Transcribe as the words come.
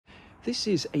This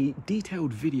is a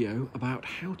detailed video about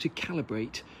how to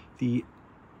calibrate the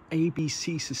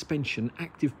ABC suspension,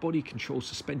 active body control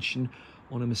suspension,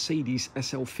 on a Mercedes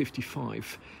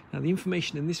SL55. Now the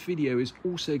information in this video is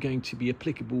also going to be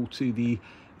applicable to the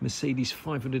Mercedes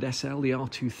 500 SL, the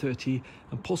R230,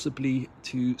 and possibly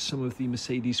to some of the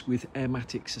Mercedes with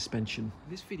airmatic suspension.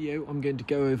 In this video I'm going to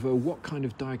go over what kind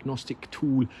of diagnostic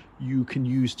tool you can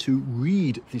use to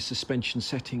read the suspension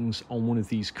settings on one of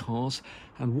these cars,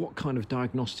 and what kind of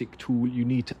diagnostic tool you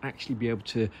need to actually be able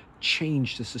to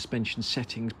change the suspension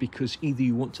settings, because either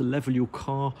you want to level your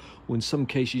car, or in some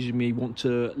cases you may want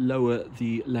to lower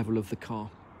the level of the car.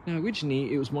 Now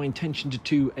originally it was my intention to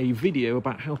do a video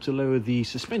about how to lower the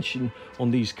suspension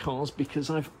on these cars, because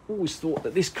I've always thought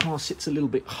that this car sits a little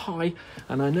bit high,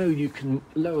 and I know you can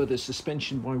lower the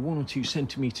suspension by 1 or 2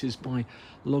 centimeters by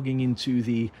logging into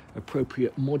the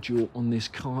appropriate module on this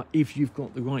car if you've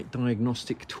got the right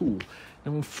diagnostic tool.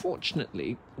 Now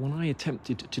unfortunately, when I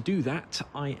attempted to do that,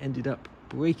 I ended up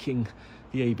breaking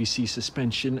the ABC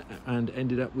suspension and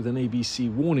ended up with an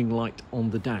ABC warning light on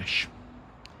the dash.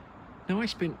 Now I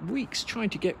spent weeks trying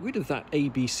to get rid of that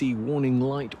ABC warning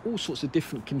light, all sorts of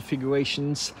different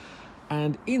configurations,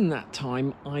 and in that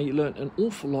time I learned an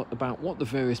awful lot about what the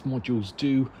various modules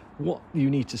do, what you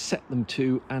need to set them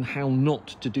to, and how not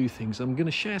to do things. I'm going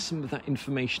to share some of that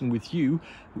information with you,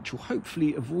 which will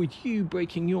hopefully avoid you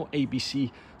breaking your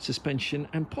ABC suspension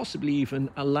and possibly even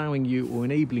allowing you or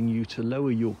enabling you to lower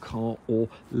your car or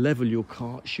level your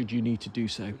car should you need to do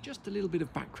so. Just a little bit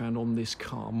of background on this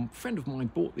car. A friend of mine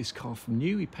bought this car from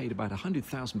new. He paid about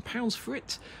 £100,000 for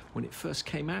it when it first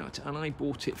came out, and I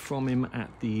bought it from him at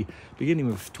the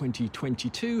beginning of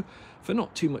 2022 for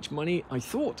not too much money, I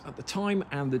thought at the time.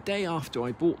 And the day after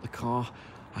I bought the car,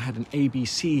 I had an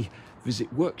ABC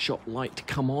visit workshop light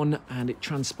come on, and it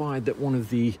transpired that one of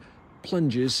the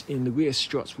plungers in the rear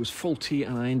struts was faulty,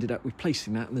 and I ended up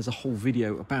replacing that, and there's a whole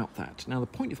video about that. Now the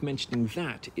point of mentioning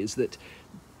that is that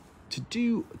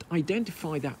to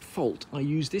identify that fault, I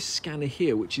use this scanner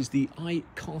here, which is the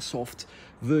iCarSoft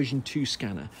version 2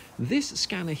 scanner. This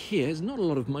scanner here is not a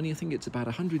lot of money. I think it's about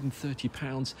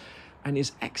 £130, and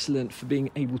is excellent for being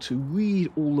able to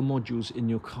read all the modules in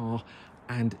your car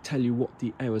and tell you what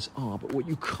the errors are. But what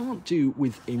you can't do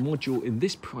with a module in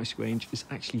this price range is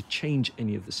actually change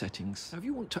any of the settings. Now, if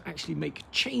you want to actually make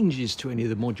changes to any of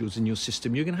the modules in your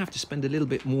system, you're going to have to spend a little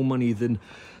bit more money than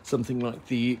something like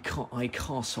the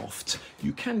iCarSoft.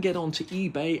 You can get onto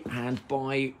eBay and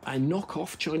buy a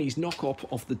knockoff, Chinese knockoff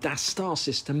of the DAS Star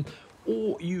system,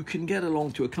 or you can get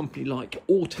along to a company like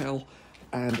Autel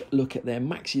and look at their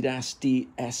MaxiDAS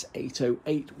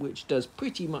DS808, which does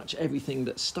pretty much everything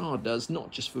that Star does,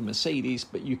 not just for Mercedes,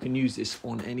 but you can use this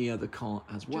on any other car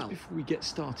as well. Just before we get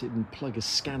started and plug a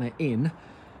scanner in,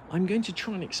 I'm going to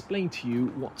try and explain to you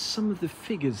what some of the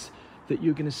figures that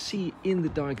you're going to see in the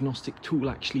diagnostic tool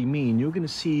actually mean. You're going to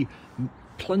see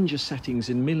plunger settings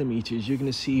in millimeters, you're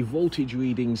going to see voltage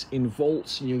readings in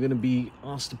volts, and you're going to be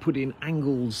asked to put in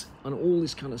angles and all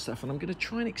this kind of stuff. And I'm going to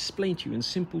try and explain to you in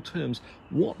simple terms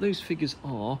what those figures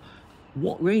are,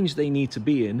 what range they need to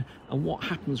be in, and what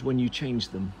happens when you change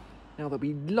them. Now there'll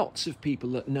be lots of people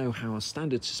that know how a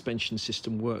standard suspension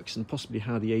system works, and possibly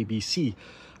how the ABC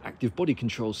active body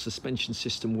control suspension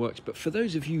system works, but for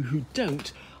those of you who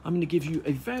don't, I'm going to give you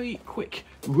a very quick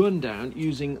rundown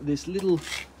using this little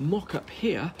mock-up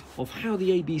here of how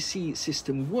the ABC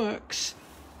system works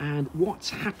and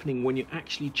what's happening when you're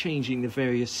actually changing the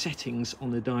various settings on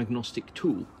the diagnostic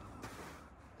tool.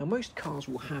 Now most cars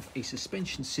will have a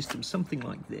suspension system something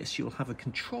like this. You'll have a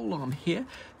control arm here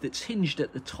that's hinged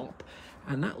at the top,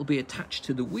 and that will be attached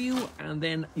to the wheel, and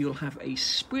then you'll have a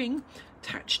spring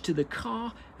attached to the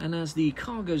car, and as the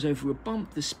car goes over a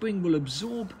bump, the spring will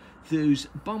absorb those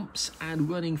bumps, and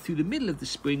running through the middle of the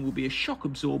spring will be a shock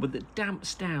absorber that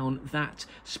damps down that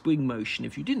spring motion.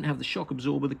 If you didn't have the shock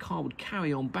absorber, the car would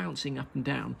carry on bouncing up and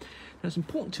down. Now it's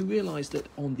important to realize that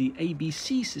on the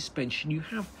ABC suspension you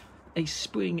have a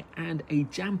spring and a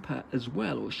damper as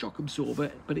well, or a shock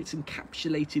absorber, but it's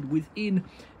encapsulated within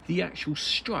the actual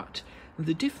strut. And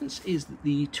the difference is that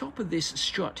the top of this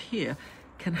strut here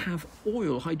can have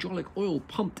oil, hydraulic oil,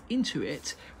 pumped into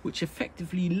it, which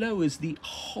effectively lowers the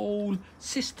whole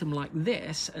system like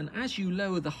this. And as you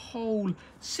lower the whole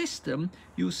system,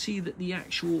 you'll see that the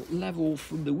actual level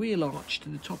from the wheel arch to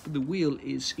the top of the wheel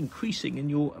is increasing, and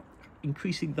you're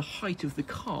increasing the height of the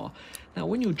car. Now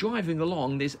when you're driving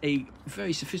along, there's a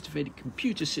very sophisticated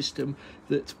computer system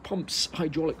that pumps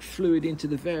hydraulic fluid into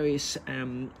the various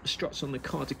struts on the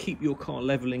car to keep your car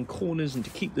level in corners and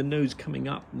to keep the nose coming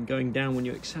up and going down when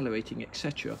you're accelerating,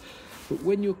 etc. But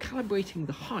when you're calibrating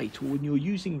the height, or when you're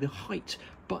using the height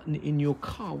button in your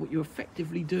car, what you're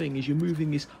effectively doing is you're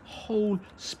moving this whole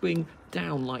spring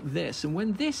down like this. And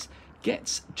when this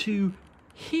gets to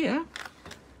here,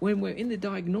 when we're in the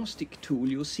diagnostic tool,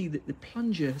 you'll see that the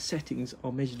plunger settings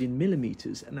are measured in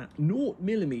millimeters, and that 0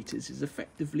 millimeters is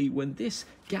effectively when this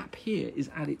gap here is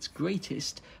at its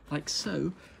greatest, like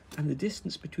so, and the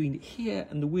distance between here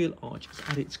and the wheel arch is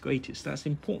at its greatest. That's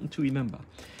important to remember.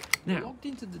 Now, logged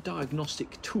into the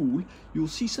diagnostic tool, you'll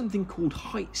see something called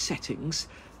height settings,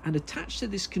 and attached to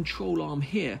this control arm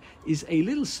here is a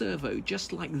little servo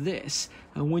just like this,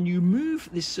 and when you move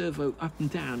this servo up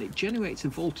and down, it generates a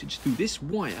voltage through this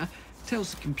wire,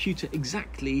 tells the computer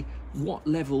exactly what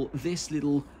level this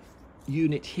little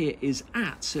unit here is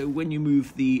at. So when you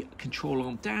move the control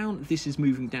arm down, this is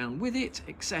moving down with it,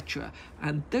 etc.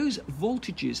 And those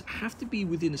voltages have to be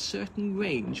within a certain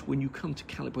range when you come to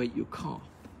calibrate your car.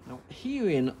 Now,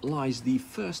 herein lies the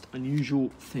first unusual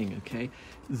thing, okay?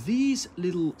 These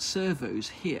little servos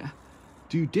here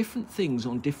do different things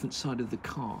on different sides of the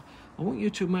car. I want you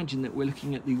to imagine that we're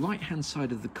looking at the right-hand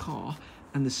side of the car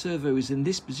and the servo is in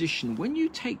this position. When you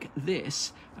take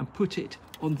this and put it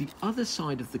on the other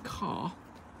side of the car,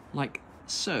 like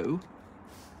so,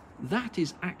 that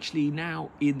is actually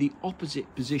now in the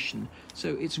opposite position. So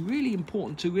it's really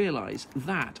important to realize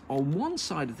that on one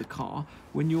side of the car,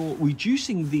 when you're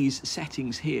reducing these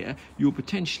settings here, you're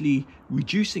potentially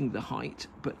reducing the height,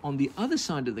 but on the other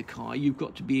side of the car, you've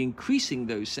got to be increasing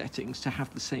those settings to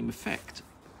have the same effect.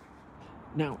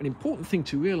 Now, an important thing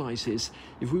to realize is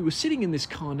if we were sitting in this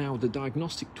car now with the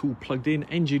diagnostic tool plugged in,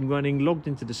 engine running, logged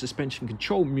into the suspension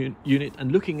control unit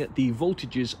and looking at the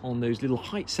voltages on those little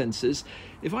height sensors,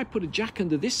 if I put a jack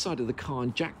under this side of the car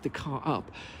and jack the car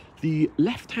up, the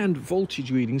left-hand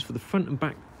voltage readings for the front and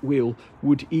back wheel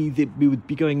would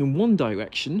be going in one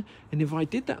direction, and if I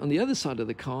did that on the other side of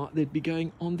the car, they'd be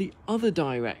going on the other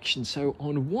direction. So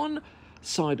on one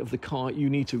side of the car you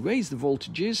need to raise the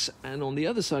voltages, and on the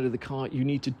other side of the car you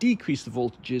need to decrease the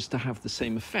voltages to have the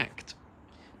same effect.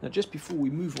 Now, just before we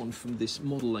move on from this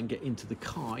model and get into the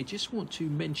car, I just want to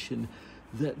mention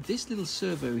that this little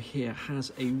servo here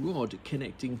has a rod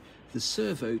connecting the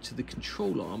servo to the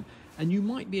control arm, and you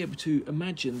might be able to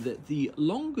imagine that the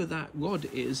longer that rod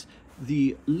is,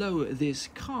 the lower this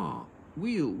car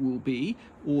wheel will be,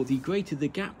 or the greater the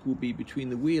gap will be between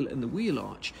the wheel and the wheel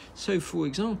arch. So for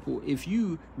example, if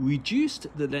you reduced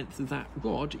the length of that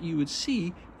rod, you would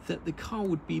see that the car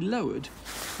would be lowered,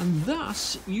 and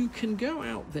thus you can go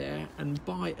out there and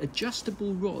buy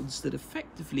adjustable rods that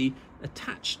effectively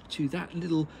attached to that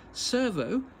little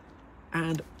servo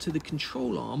and to the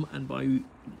control arm, and by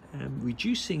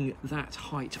reducing that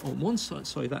height on one side,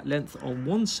 that length on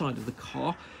one side of the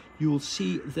car, you'll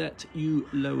see that you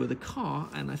lower the car,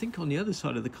 and I think on the other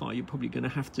side of the car you're probably going to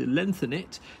have to lengthen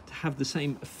it to have the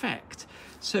same effect.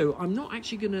 So I'm not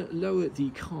actually going to lower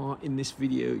the car in this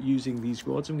video using these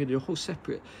rods. I'm going to do a whole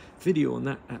separate video on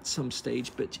that at some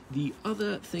stage. But the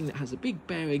other thing that has a big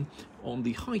bearing on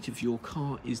the height of your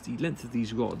car is the length of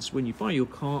these rods. When you buy your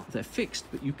car, they're fixed,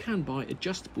 but you can buy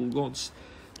adjustable rods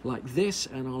like this,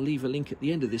 and I'll leave a link at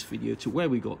the end of this video to where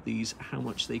we got these, how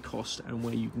much they cost, and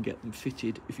where you can get them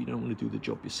fitted if you don't want to do the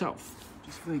job yourself.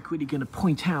 Just very quickly going to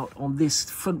point out on this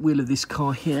front wheel of this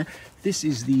car here, this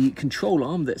is the control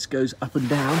arm that goes up and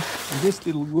down, and this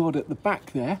little rod at the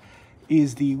back there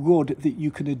is the rod that you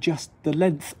can adjust the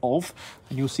length of,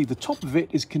 and you'll see the top of it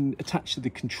is attached to the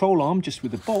control arm just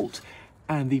with a bolt,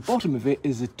 and the bottom of it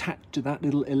is attached to that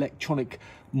little electronic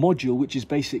module, which is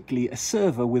basically a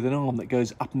servo with an arm that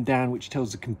goes up and down, which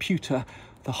tells the computer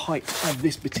the height of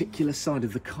this particular side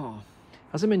of the car.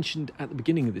 As I mentioned at the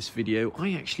beginning of this video,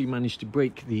 I actually managed to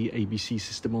break the ABC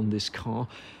system on this car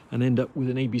and end up with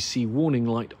an ABC warning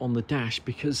light on the dash,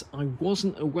 because I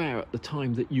wasn't aware at the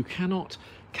time that you cannot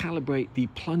calibrate the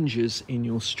plungers in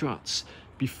your struts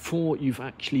before you've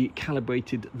actually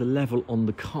calibrated the level on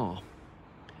the car.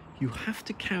 You have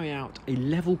to carry out a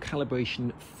level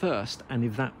calibration first, and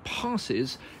if that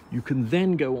passes, you can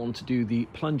then go on to do the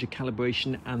plunger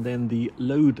calibration and then the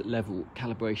load level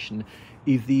calibration.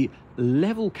 If the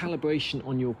level calibration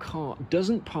on your car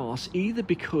doesn't pass, either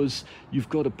because you've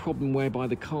got a problem whereby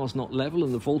the car's not level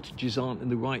and the voltages aren't in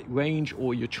the right range,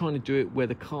 or you're trying to do it where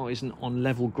the car isn't on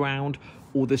level ground,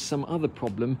 or there's some other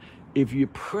problem, if you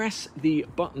press the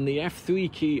button, the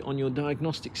F3 key on your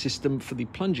diagnostic system for the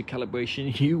plunger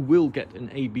calibration, you will get an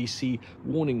ABC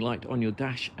warning light on your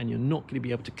dash, and you're not going to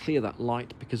be able to clear that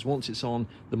light, because once it's on,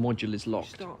 the module is locked.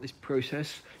 To start this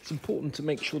process, it's important to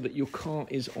make sure that your car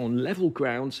is on level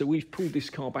ground. So we've pulled this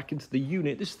car back into the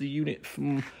unit. This is the unit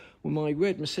from where my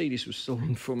red Mercedes was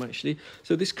stolen from, actually.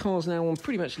 So this car's now on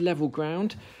pretty much level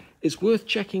ground. It's worth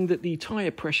checking that the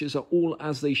tyre pressures are all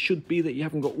as they should be, that you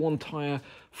haven't got one tyre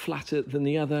flatter than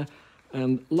the other.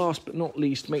 And last but not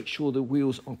least, make sure the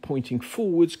wheels are pointing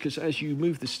forwards, because as you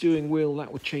move the steering wheel,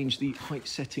 that will change the height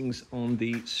settings on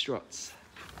the struts.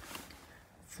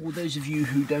 For those of you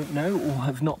who don't know or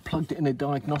have not plugged in a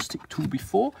diagnostic tool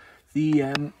before,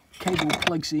 the cable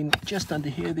plugs in just under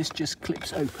here. This just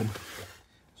clips open.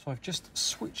 So I've just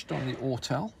switched on the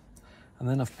Autel, and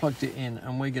then I've plugged it in,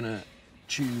 and we're going to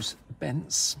choose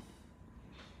Benz.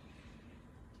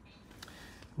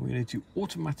 We're going to do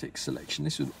automatic selection.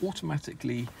 This will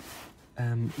automatically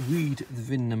read the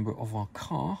VIN number of our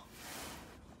car,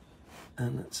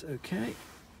 and that's okay.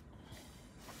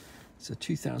 It's a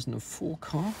 2004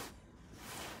 car,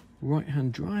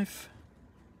 right-hand drive.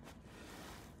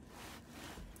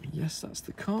 Yes, that's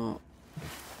the car.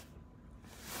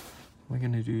 We're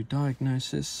going to do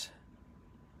diagnosis.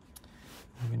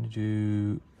 We're going to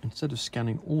do, instead of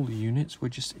scanning all the units, we're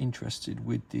just interested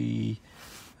with the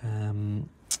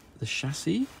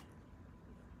chassis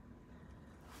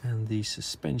and the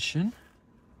suspension.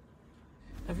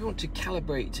 Now, if you want to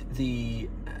calibrate the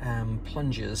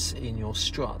plungers in your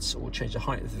struts or change the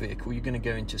height of the vehicle, you're going to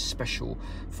go into special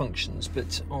functions.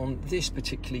 But on this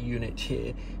particular unit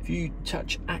here, if you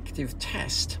touch active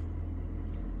test,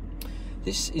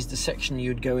 this is the section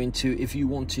you'd go into if you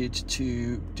wanted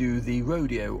to do the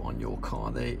rodeo on your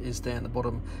car. There is there in the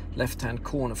bottom left-hand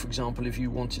corner, for example, if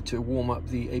you wanted to warm up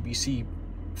the ABC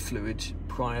fluid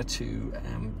prior to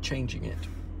changing it.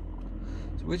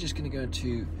 So we're just going to go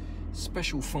into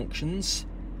special functions,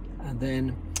 and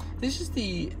then this is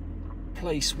the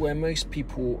place where most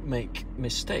people make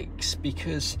mistakes,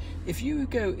 because if you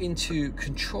go into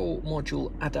control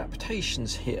module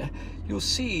adaptations here, you'll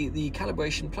see the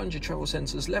calibration, plunger travel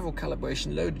sensors, level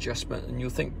calibration, load adjustment, and you'll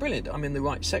think, brilliant, I'm in the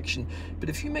right section. But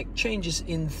if you make changes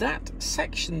in that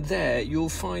section there, you'll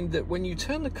find that when you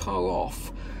turn the car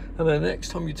off and then the next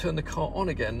time you turn the car on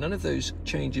again, none of those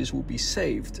changes will be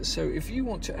saved. So if you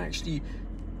want to actually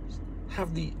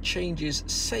have the changes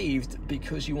saved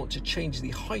because you want to change the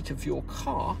height of your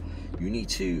car, you need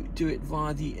to do it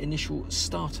via the initial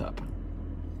startup.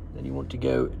 Then you want to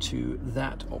go to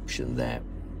that option there,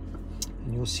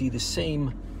 and you'll see the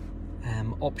same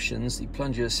options: the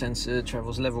plunger, sensor,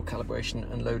 travels, level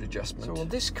calibration, and load adjustment. So on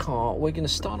this car, we're going to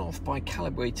start off by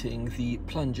calibrating the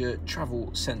plunger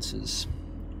travel sensors.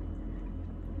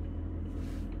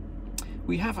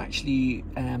 We have actually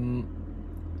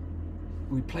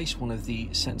replace one of the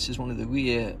sensors, one of the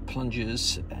rear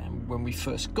plungers, when we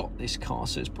first got this car,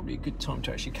 so it's probably a good time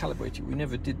to actually calibrate it. We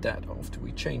never did that after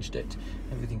we changed it.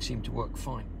 Everything seemed to work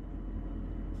fine.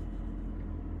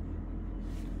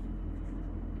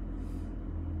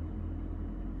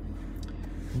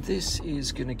 This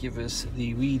is going to give us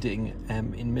the reading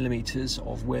in millimeters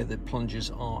of where the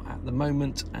plungers are at the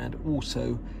moment, and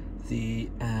also the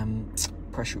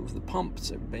pressure of the pump.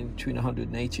 So between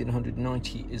 180 and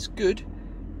 190 is good.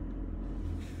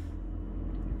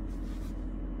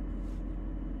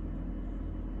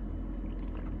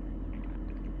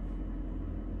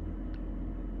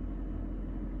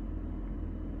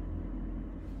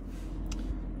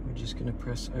 We're just going to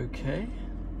press OK.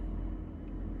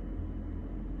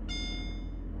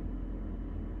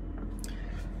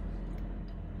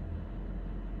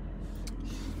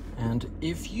 And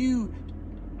if you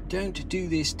don't do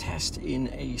this test in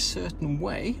a certain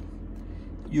way,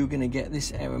 you're going to get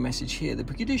this error message here: the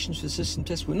preconditions for system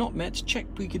test were not met, check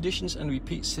preconditions and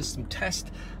repeat system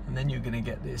test. And then you're going to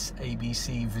get this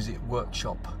ABC visit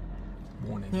workshop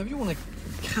warning. Now if you want to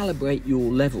calibrate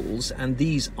your levels, and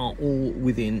these are all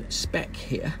within spec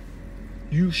here,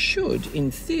 you should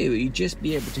in theory just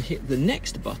be able to hit the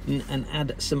next button and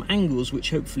add some angles,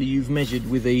 which hopefully you've measured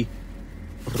with a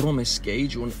Rome's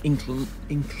gauge or an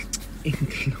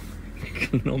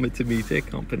inclinometer meter,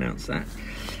 can't pronounce that.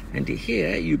 And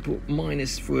here you put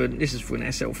minus for, this is for an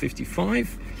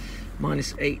SL55,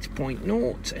 minus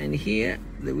 8.0, and here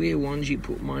the rear ones you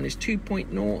put minus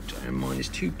 2.0 and minus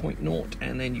 2.0,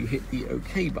 and then you hit the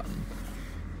OK button,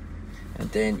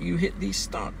 and then you hit the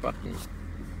start button.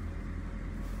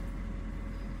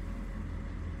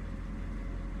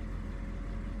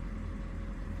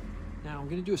 Now I'm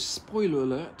going to do a spoiler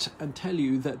alert and tell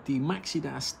you that the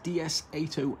MaxiDAS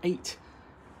DS808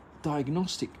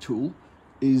 diagnostic tool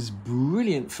is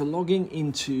brilliant for logging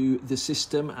into the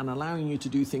system and allowing you to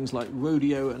do things like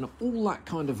rodeo and all that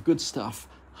kind of good stuff.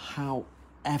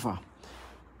 However,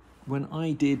 when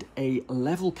I did a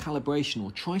level calibration,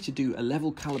 or try to do a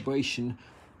level calibration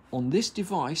on this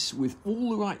device with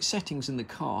all the right settings in the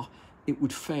car, it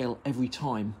would fail every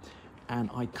time. and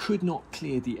I could not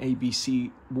clear the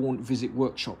ABC Warn Visit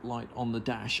Workshop light on the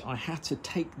dash. I had to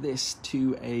take this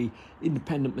to a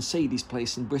independent Mercedes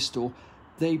place in Bristol.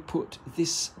 They put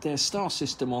their star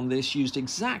system on this, used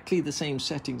exactly the same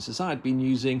settings as I had been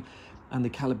using, and the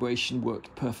calibration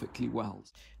worked perfectly well.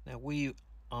 Now we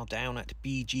are down at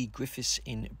BG Griffiths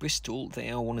in Bristol. They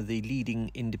are one of the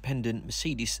leading independent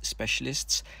Mercedes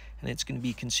specialists, and it's going to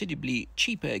be considerably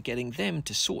cheaper getting them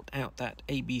to sort out that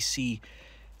ABC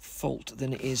fault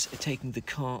than it is taking the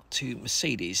car to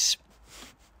Mercedes.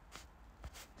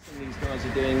 What these guys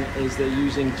are doing is they're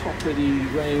using top of the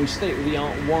range,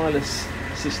 state-of-the-art wireless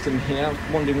system here.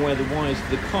 I'm wondering where the wires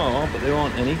for the car are, but there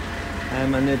aren't any.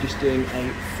 And they're just doing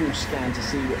a full scan to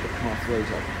see what the car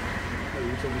throws up.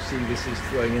 Obviously this is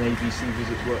throwing an ABC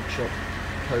Visit Workshop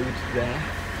code there.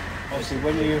 Obviously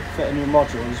when you fit a new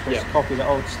module, you're supposed to copy the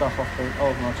old stuff off the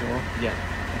old module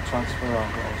and transfer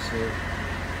on, but obviously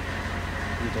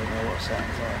you don't know what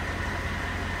settings are.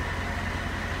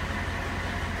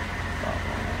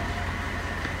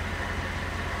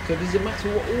 So does it matter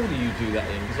what order you do that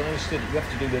in? Because I understood you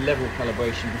have to do the level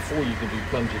calibration before you can do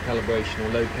plunger calibration or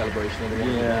load calibration,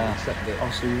 otherwise you won't accept it.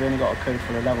 Obviously you've only got a code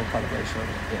for the level calibration.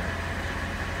 Yeah.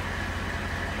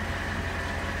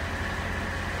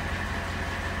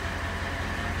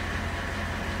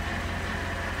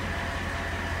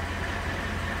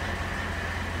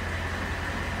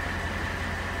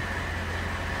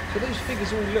 So those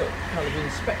figures all look kind of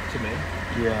inspect to me.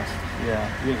 Yeah.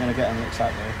 You ain't going to get them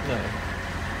exactly. No.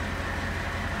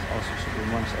 Also should be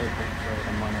 -8.3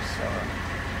 and -7.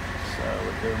 So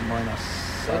we're doing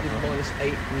 -7. I did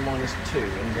 -8 and -2.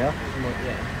 And yeah,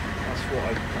 that's what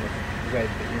I kind of read,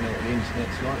 but you know what the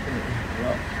internet's like, isn't it?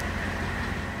 Yeah.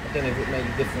 I don't know if it made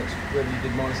a difference whether you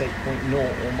did -8.0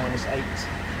 or -8,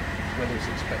 whether it's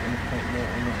expecting 0.0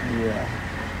 or not. Yeah.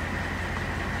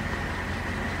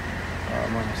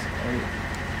 -8.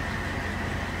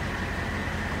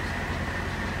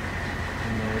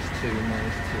 And -2 and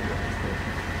 -2.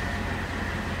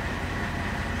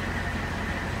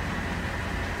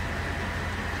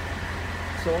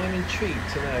 So I'm intrigued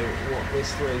to know what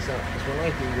this throws up, because when I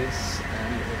do this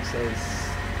and it says,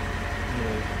 you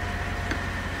know,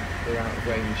 they're out of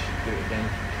range, do it again.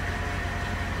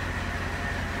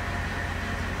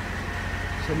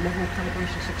 So level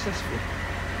calibration successful.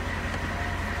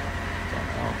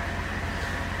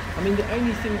 I mean, the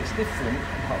only thing that's different,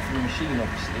 apart from the machine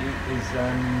obviously, is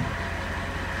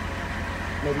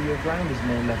maybe your ground is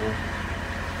more level.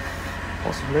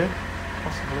 Possibly.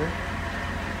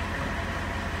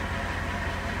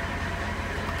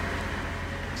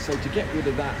 So to get rid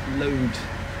of that load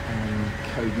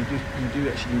code, you do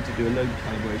actually need to do a load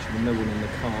calibration with no one in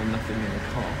the car, nothing in the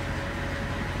car.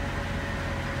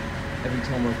 Every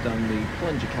time I've done the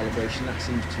plunger calibration, that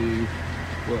seems to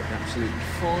work absolutely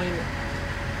fine.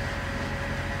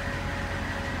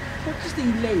 What does the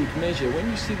load measure?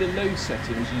 When you see the load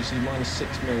settings, you see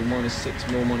 -6 mil, -6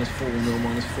 mil, -4 mil,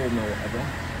 -4 mil, whatever.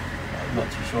 I'm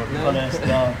not too sure, to be honest.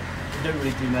 No, we don't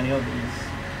really do many of these.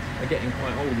 They're getting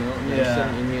quite old now, aren't they?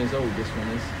 17 years old, this one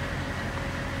is.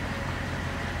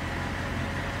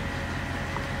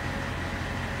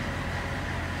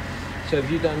 So have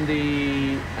you done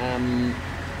the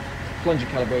plunger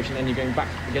calibration, then you're going back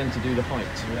again to do the height?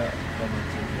 Yeah,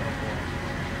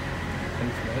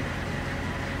 hopefully.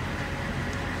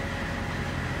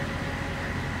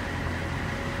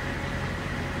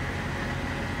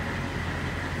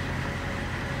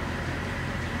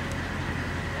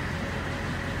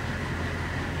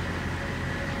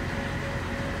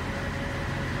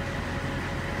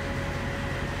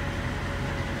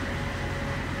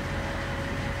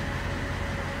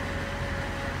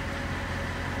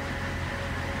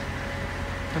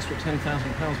 That's what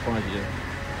 £10,000 buys you.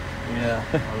 Yeah,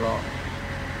 a lot.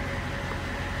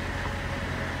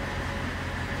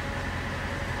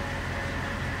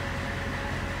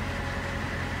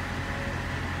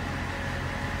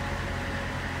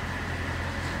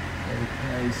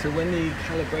 Okay, so when the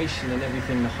calibration and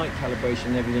everything, the height calibration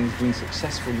and everything's been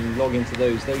successful, you log into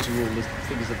those are all, the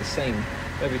figures are the same.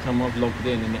 Every time I've logged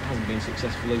in and it hasn't been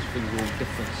successful, those figures are all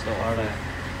different stuff. Are they?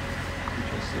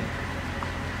 Interesting.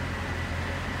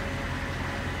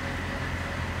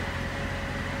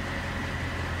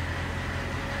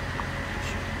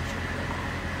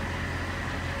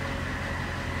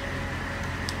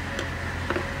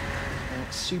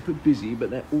 Super busy, but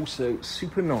they're also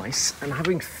super nice, and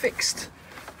having fixed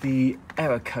the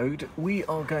error code, we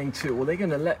are going to, or they're going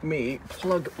to let me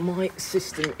plug my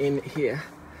system in here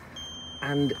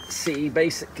and see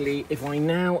basically if I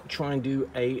now try and do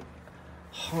a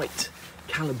height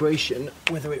calibration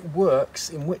whether it works,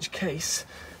 in which case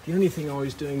The only thing I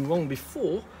was doing wrong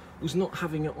before was not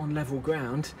having it on level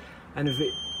ground, and if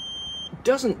it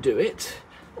doesn't do it,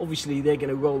 obviously they're going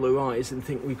to roll their eyes and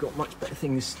think we've got much better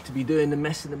things to be doing than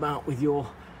messing about with your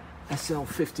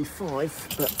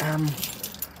SL55. But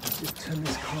let's just turn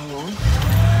this car on.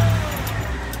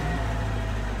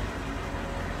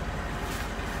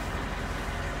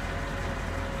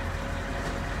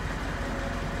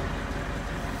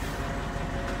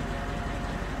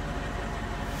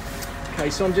 Okay,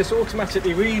 so I'm just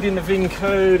automatically reading the VIN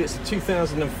code. It's a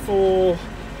 2004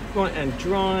 right-hand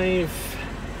drive.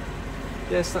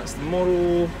 Yes, that's the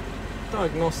model.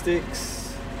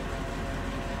 Diagnostics,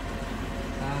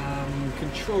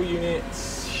 control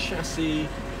units, chassis,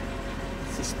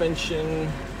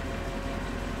 suspension,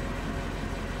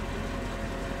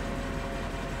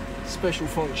 special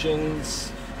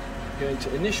functions. Going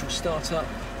to initial startup.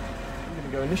 I'm going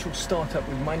to go initial startup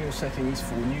with manual settings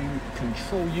for new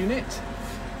control unit.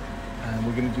 And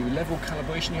we're going to do level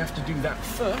calibration. You have to do that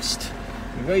first.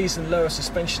 Raise and lower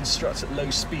suspension struts at low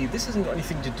speed. This hasn't got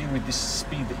anything to do with the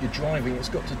speed that you're driving. It's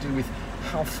got to do with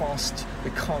how fast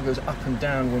the car goes up and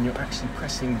down when you're actually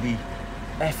pressing the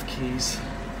F keys.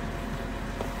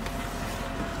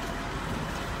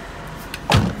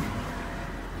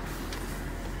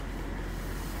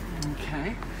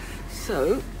 Okay,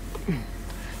 so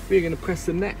we're going to press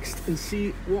the next and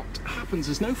see what happens.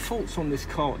 There's no faults on this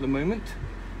car at the moment.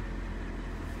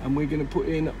 And we're going to put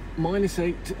in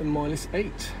 -8 and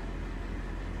 -8.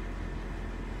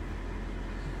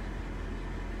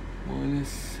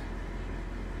 -8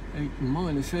 and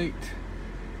 -8.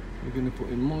 We're going to put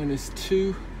in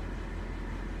 -2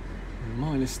 and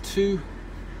 -2.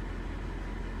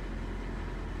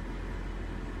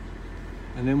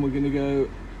 And then we're going to go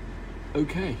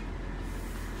OK.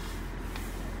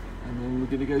 And then we're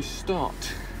going to go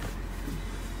start.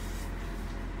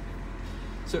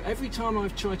 So every time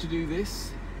I've tried to do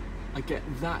this, I get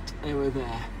that error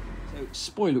there. So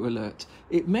spoiler alert,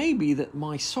 it may be that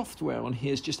my software on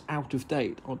here is just out of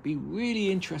date. I'd be really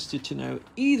interested to know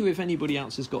either if anybody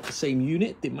else has got the same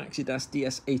unit, the MaxiDAS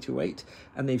DS808,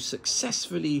 and they've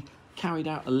successfully carried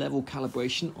out a level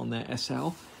calibration on their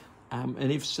SL.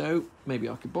 And if so, maybe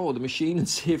I could borrow the machine and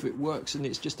see if it works and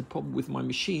it's just a problem with my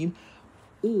machine,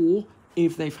 or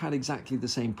if they've had exactly the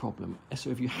same problem.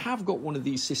 So if you have got one of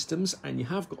these systems and you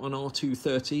have got an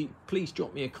R230, please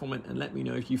drop me a comment and let me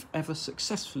know if you've ever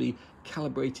successfully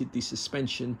calibrated the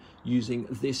suspension using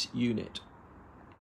this unit.